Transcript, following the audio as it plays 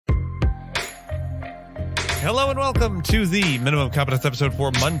Hello and welcome to the Minimum Competence episode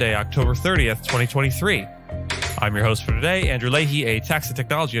for Monday, October 30th, 2023. I'm your host for today, Andrew Leahy, a tax and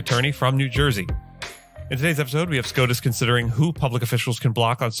technology attorney from New Jersey. In today's episode, we have SCOTUS considering who public officials can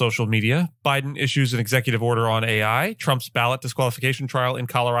block on social media, Biden issues an executive order on AI, Trump's ballot disqualification trial in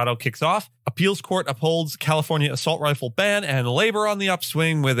Colorado kicks off, appeals court upholds California assault rifle ban, and labor on the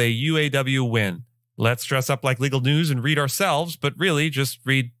upswing with a UAW win. Let's dress up like legal news and read ourselves, but really just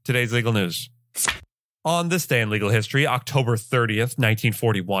read today's legal news. On this day in legal history, October 30th,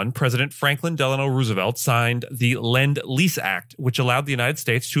 1941, President Franklin Delano Roosevelt signed the Lend-Lease Act, which allowed the United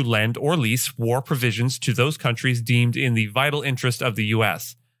States to lend or lease war provisions to those countries deemed in the vital interest of the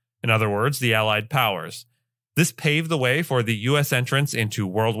U.S., in other words, the Allied powers. This paved the way for the U.S. entrance into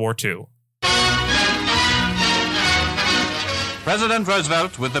World War II. President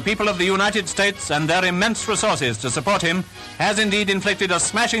Roosevelt, with the people of the United States and their immense resources to support him, has indeed inflicted a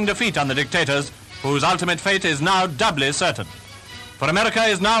smashing defeat on the dictators, whose ultimate fate is now doubly certain. For America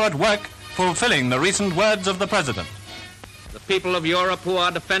is now at work fulfilling the recent words of the President. The people of Europe who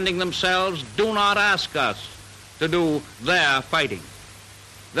are defending themselves do not ask us to do their fighting.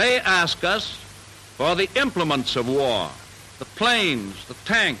 They ask us for the implements of war, the planes, the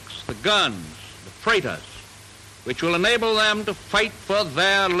tanks, the guns, the freighters, which will enable them to fight for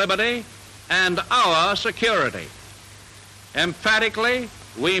their liberty and our security. Emphatically,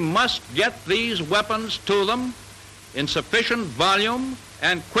 we must get these weapons to them in sufficient volume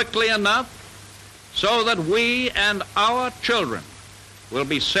and quickly enough so that we and our children will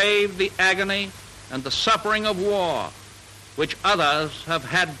be saved the agony and the suffering of war, which others have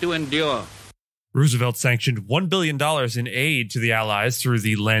had to endure. Roosevelt sanctioned $1 billion in aid to the Allies through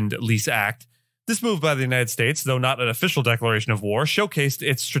the Lend-Lease Act. This move by the United States, though not an official declaration of war, showcased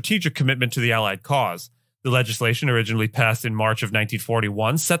its strategic commitment to the Allied cause. The legislation, originally passed in March of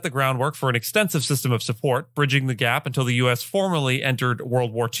 1941, set the groundwork for an extensive system of support, bridging the gap until the U.S. formally entered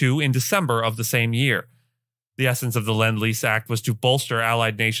World War II in December of the same year. The essence of the Lend-Lease Act was to bolster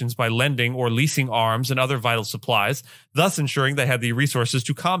Allied nations by lending or leasing arms and other vital supplies, thus ensuring they had the resources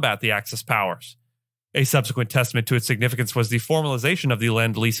to combat the Axis powers. A subsequent testament to its significance was the formalization of the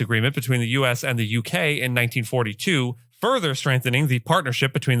Lend-Lease Agreement between the U.S. and the U.K. in 1942, further strengthening the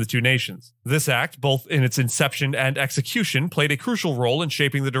partnership between the two nations. This act, both in its inception and execution, played a crucial role in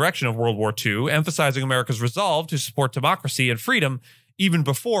shaping the direction of World War II, emphasizing America's resolve to support democracy and freedom even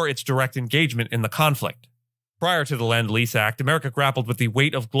before its direct engagement in the conflict. Prior to the Lend-Lease Act, America grappled with the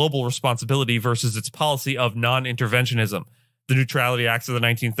weight of global responsibility versus its policy of non-interventionism. The neutrality acts of the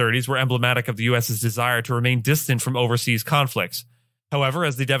 1930s were emblematic of the U.S.'s desire to remain distant from overseas conflicts. However,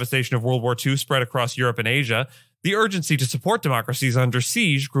 as the devastation of World War II spread across Europe and Asia, the urgency to support democracies under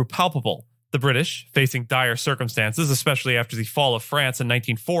siege grew palpable. The British, facing dire circumstances, especially after the fall of France in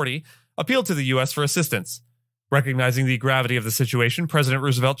 1940, appealed to the U.S. for assistance. Recognizing the gravity of the situation, President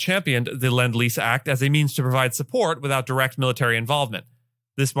Roosevelt championed the Lend-Lease Act as a means to provide support without direct military involvement.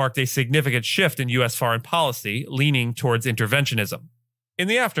 This marked a significant shift in U.S. foreign policy, leaning towards interventionism. In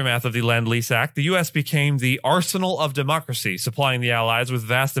the aftermath of the Lend-Lease Act, the U.S. became the arsenal of democracy, supplying the Allies with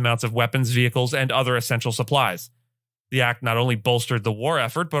vast amounts of weapons, vehicles, and other essential supplies. The act not only bolstered the war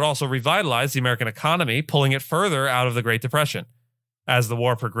effort, but also revitalized the American economy, pulling it further out of the Great Depression. As the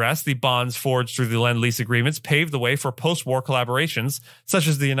war progressed, the bonds forged through the Lend-Lease agreements paved the way for post-war collaborations, such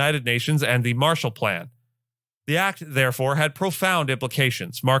as the United Nations and the Marshall Plan. The act, therefore, had profound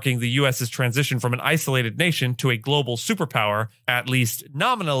implications, marking the U.S.'s transition from an isolated nation to a global superpower, at least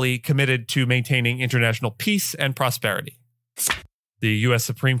nominally committed to maintaining international peace and prosperity. The U.S.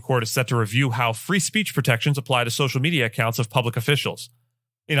 Supreme Court is set to review how free speech protections apply to social media accounts of public officials.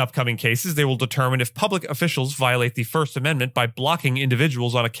 In upcoming cases, they will determine if public officials violate the First Amendment by blocking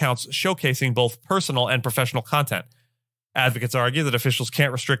individuals on accounts showcasing both personal and professional content. Advocates argue that officials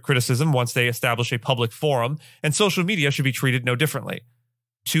can't restrict criticism once they establish a public forum, and social media should be treated no differently.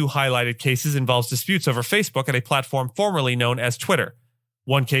 Two highlighted cases involve disputes over Facebook at a platform formerly known as Twitter.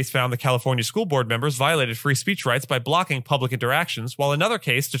 One case found the California school board members violated free speech rights by blocking public interactions, while another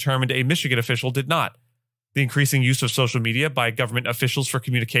case determined a Michigan official did not. The increasing use of social media by government officials for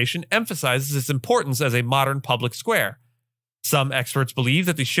communication emphasizes its importance as a modern public square. Some experts believe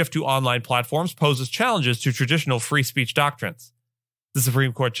that the shift to online platforms poses challenges to traditional free speech doctrines. The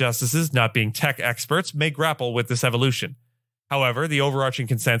Supreme Court justices, not being tech experts, may grapple with this evolution. However, the overarching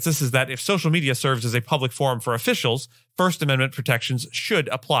consensus is that if social media serves as a public forum for officials, First Amendment protections should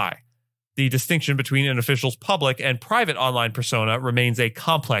apply. The distinction between an official's public and private online persona remains a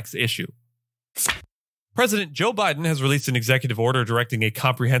complex issue. President Joe Biden has released an executive order directing a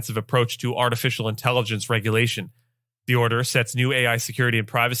comprehensive approach to artificial intelligence regulation. The order sets new AI security and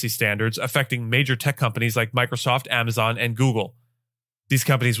privacy standards affecting major tech companies like Microsoft, Amazon, and Google. These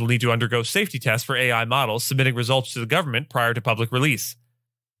companies will need to undergo safety tests for AI models, submitting results to the government prior to public release.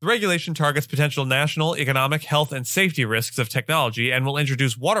 The regulation targets potential national, economic, health, and safety risks of technology and will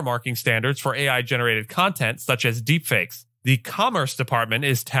introduce watermarking standards for AI-generated content such as deepfakes. The Commerce Department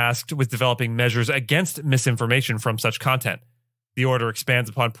is tasked with developing measures against misinformation from such content. The order expands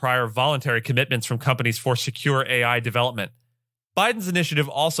upon prior voluntary commitments from companies for secure AI development. Biden's initiative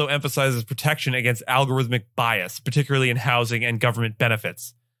also emphasizes protection against algorithmic bias, particularly in housing and government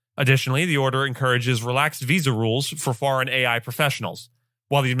benefits. Additionally, the order encourages relaxed visa rules for foreign AI professionals.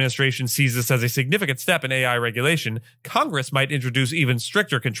 While the administration sees this as a significant step in AI regulation, Congress might introduce even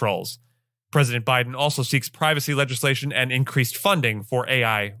stricter controls. President Biden also seeks privacy legislation and increased funding for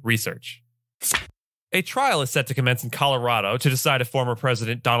AI research. A trial is set to commence in Colorado to decide if former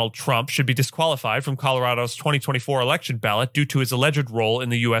President Donald Trump should be disqualified from Colorado's 2024 election ballot due to his alleged role in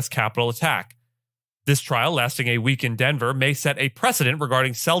the U.S. Capitol attack. This trial, lasting a week in Denver, may set a precedent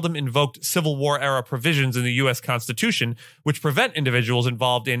regarding seldom invoked Civil War-era provisions in the U.S. Constitution, which prevent individuals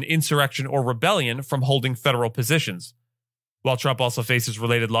involved in insurrection or rebellion from holding federal positions. While Trump also faces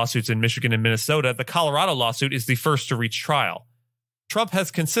related lawsuits in Michigan and Minnesota, the Colorado lawsuit is the first to reach trial. Trump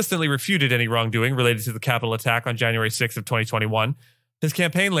has consistently refuted any wrongdoing related to the Capitol attack on January 6 of 2021. His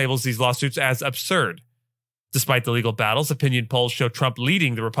campaign labels these lawsuits as absurd. Despite the legal battles, opinion polls show Trump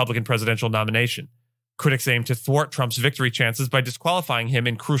leading the Republican presidential nomination. Critics aim to thwart Trump's victory chances by disqualifying him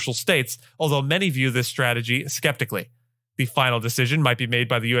in crucial states, although many view this strategy skeptically. The final decision might be made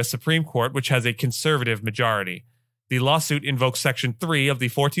by the U.S. Supreme Court, which has a conservative majority. The lawsuit invokes Section 3 of the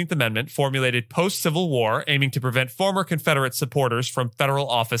 14th Amendment, formulated post-Civil War, aiming to prevent former Confederate supporters from federal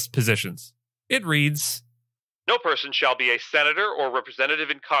office positions. It reads, "No person shall be a senator or representative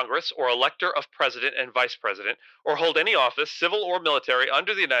in Congress or elector of president and vice president, or hold any office, civil or military,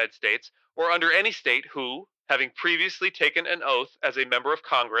 under the United States or under any state who, having previously taken an oath as a member of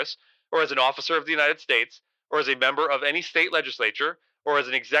Congress, or as an officer of the United States, or as a member of any state legislature, or as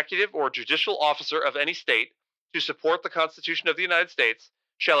an executive or judicial officer of any state, to support the Constitution of the United States,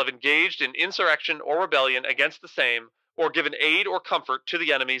 shall have engaged in insurrection or rebellion against the same, or given aid or comfort to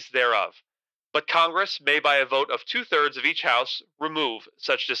the enemies thereof. But Congress may by a vote of 2/3 of each house remove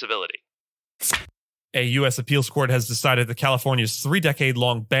such disability." A U.S. appeals court has decided that California's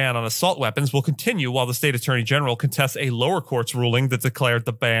 3-decade-long ban on assault weapons will continue while the state attorney general contests a lower court's ruling that declared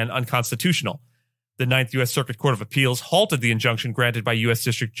the ban unconstitutional. The 9th U.S. Circuit Court of Appeals halted the injunction granted by U.S.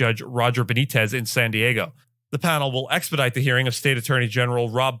 District Judge Roger Benitez in San Diego. The panel will expedite the hearing of State Attorney General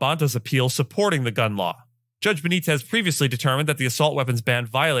Rob Bonta's appeal supporting the gun law. Judge Benitez previously determined that the assault weapons ban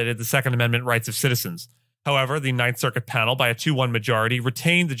violated the Second Amendment rights of citizens. However, the Ninth Circuit panel, by a 2-1 majority,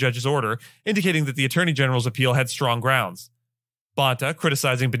 retained the judge's order, indicating that the Attorney General's appeal had strong grounds. Bonta,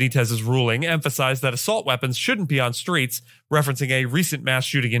 criticizing Benitez's ruling, emphasized that assault weapons shouldn't be on streets, referencing a recent mass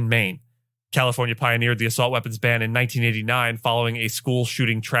shooting in Maine. California pioneered the assault weapons ban in 1989 following a school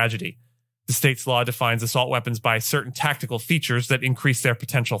shooting tragedy. The state's law defines assault weapons by certain tactical features that increase their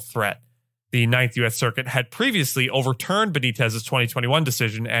potential threat. The 9th U.S. Circuit had previously overturned Benitez's 2021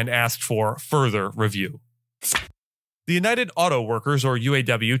 decision and asked for further review. The United Auto Workers, or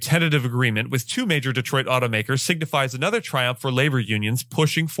UAW, tentative agreement with 2 major Detroit automakers signifies another triumph for labor unions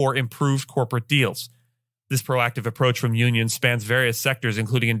pushing for improved corporate deals. This proactive approach from unions spans various sectors,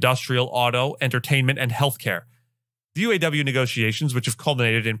 including industrial, auto, entertainment, and healthcare. The UAW negotiations, which have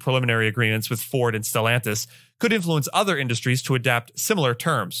culminated in preliminary agreements with Ford and Stellantis, could influence other industries to adapt similar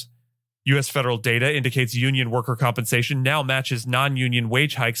terms. U.S. federal data indicates union worker compensation now matches non-union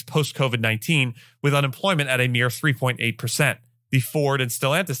wage hikes post-COVID-19, with unemployment at a mere 3.8%. The Ford and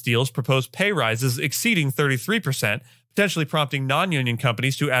Stellantis deals propose pay rises exceeding 33%, potentially prompting non-union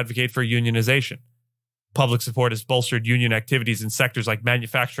companies to advocate for unionization. Public support has bolstered union activities in sectors like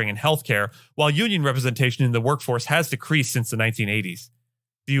manufacturing and healthcare, while union representation in the workforce has decreased since the 1980s.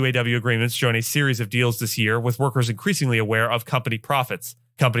 The UAW agreements join a series of deals this year, with workers increasingly aware of company profits.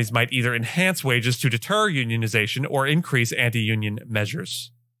 Companies might either enhance wages to deter unionization or increase anti-union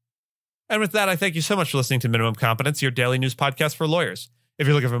measures. And with that, I thank you so much for listening to Minimum Competence, your daily news podcast for lawyers. If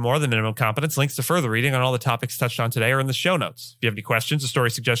you're looking for more than Minimum Competence, links to further reading on all the topics touched on today are in the show notes. If you have any questions or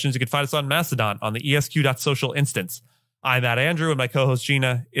story suggestions, you can find us on Mastodon on the esq.social instance. I'm at Andrew, and my co-host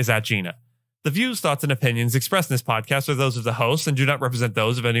Gina is at Gina. The views, thoughts, and opinions expressed in this podcast are those of the hosts and do not represent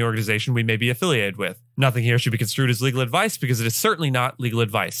those of any organization we may be affiliated with. Nothing here should be construed as legal advice because it is certainly not legal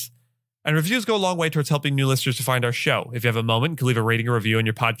advice. And reviews go a long way towards helping new listeners to find our show. If you have a moment, you can leave a rating or review in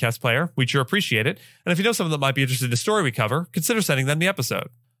your podcast player. We'd sure appreciate it. And if you know someone that might be interested in the story we cover, consider sending them the episode.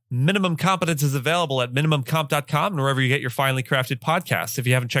 Minimum Competence is available at minimumcomp.com and wherever you get your finely crafted podcasts. If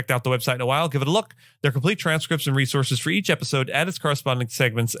you haven't checked out the website in a while, give it a look. There are complete transcripts and resources for each episode and its corresponding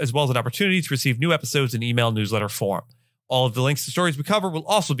segments, as well as an opportunity to receive new episodes in email newsletter form. All of the links to stories we cover will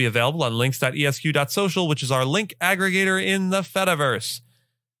also be available on links.esq.social, which is our link aggregator in the Fediverse.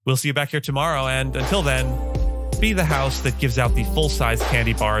 We'll see you back here tomorrow, and until then, be the house that gives out the full-size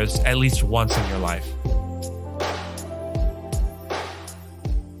candy bars at least once in your life.